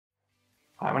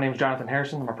Hi, my name is Jonathan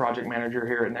Harrison. I'm a project manager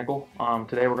here at Nickel.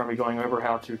 Today we're going to be going over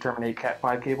how to terminate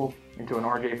Cat5 cable into an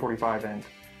RJ45 end.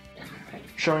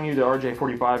 Showing you the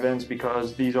RJ45 ends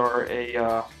because these are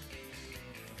a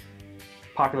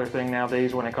popular thing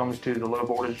nowadays when it comes to the low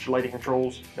voltage lighting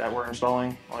controls that we're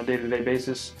installing on a day-to-day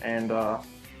basis, and I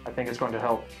think it's going to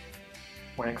help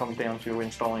when it comes down to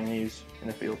installing these in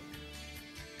the field.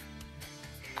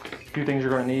 A few things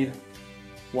you're going to need.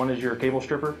 One is your cable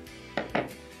stripper.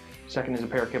 Second is a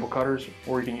pair of cable cutters,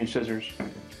 or you can use scissors.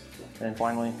 And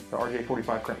finally, the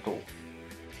RJ45 crimp tool.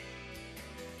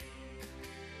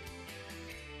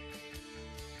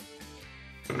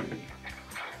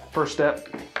 First step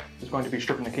is going to be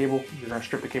stripping the cable. You're going to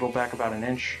strip the cable back about an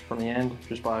inch from the end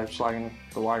just by sliding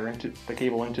the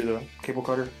cable into the cable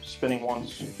cutter, spinning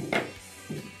once,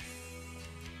 and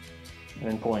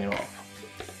then pulling it off.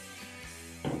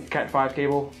 Cat5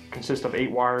 cable consists of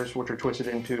 8 wires which are twisted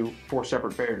into 4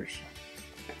 separate pairs.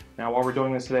 Now while we're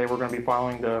doing this today, we're going to be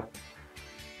following the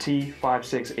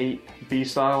T568B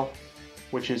style,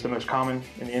 which is the most common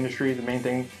in the industry. The main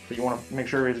thing that you want to make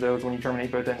sure is when you terminate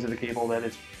both ends of the cable that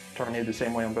it's terminated the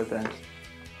same way on both ends.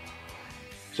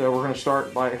 So we're going to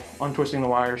start by untwisting the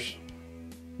wires.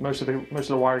 Most of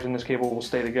the wires in this cable will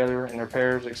stay together in their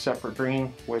pairs except for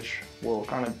green, which will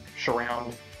kind of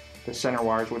surround the center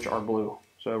wires, which are blue.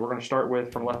 So we're going to start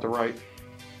with, from left to right,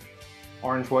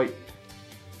 orange, white,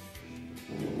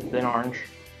 then orange,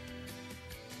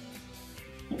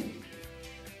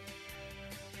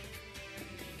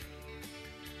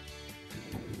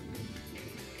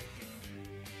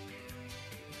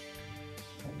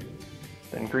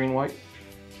 then green, white,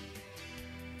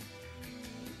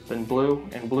 then blue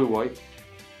and blue, white,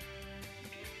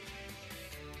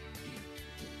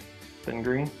 then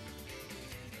green.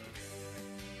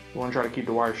 You want to try to keep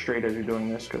the wire straight as you're doing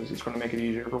this because it's going to make it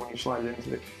easier for when you slide it into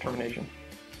the termination.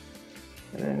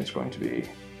 And then it's going to be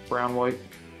brown, white,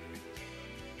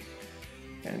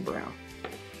 and brown.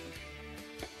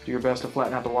 Do your best to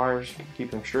flatten out the wires,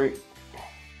 keep them straight.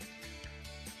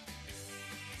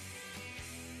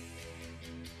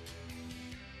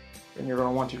 Then you're going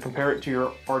to want to compare it to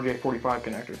your RJ45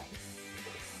 connector.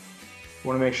 You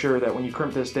want to make sure that when you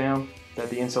crimp this down, that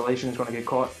the insulation is going to get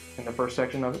caught in the first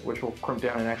section of it, which will crimp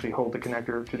down and actually hold the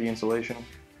connector to the insulation.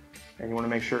 And you want to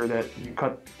make sure that you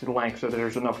cut to the length so that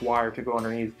there's enough wire to go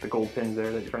underneath the gold pins there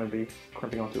that you're going to be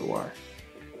crimping onto the wire.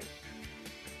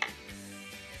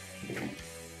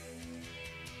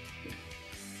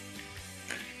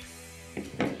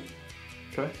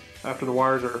 Okay, after the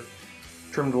wires are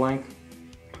trimmed to length,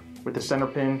 with the center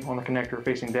pin on the connector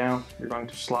facing down, you're going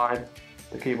to slide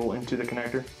the cable into the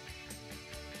connector.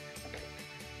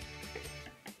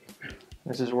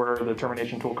 This is where the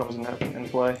termination tool comes into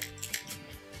play.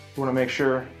 You want to make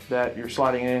sure that you're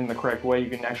sliding it in the correct way. You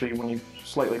can actually, when you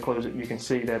slightly close it, you can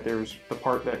see that there's the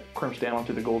part that crimps down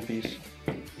onto the gold piece.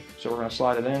 So we're going to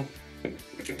slide it in.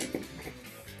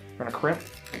 We're going to crimp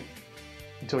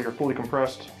until you're fully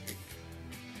compressed.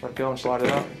 Let go and slide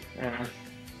it out, and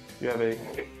you have a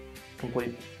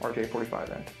complete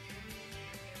RJ45 end.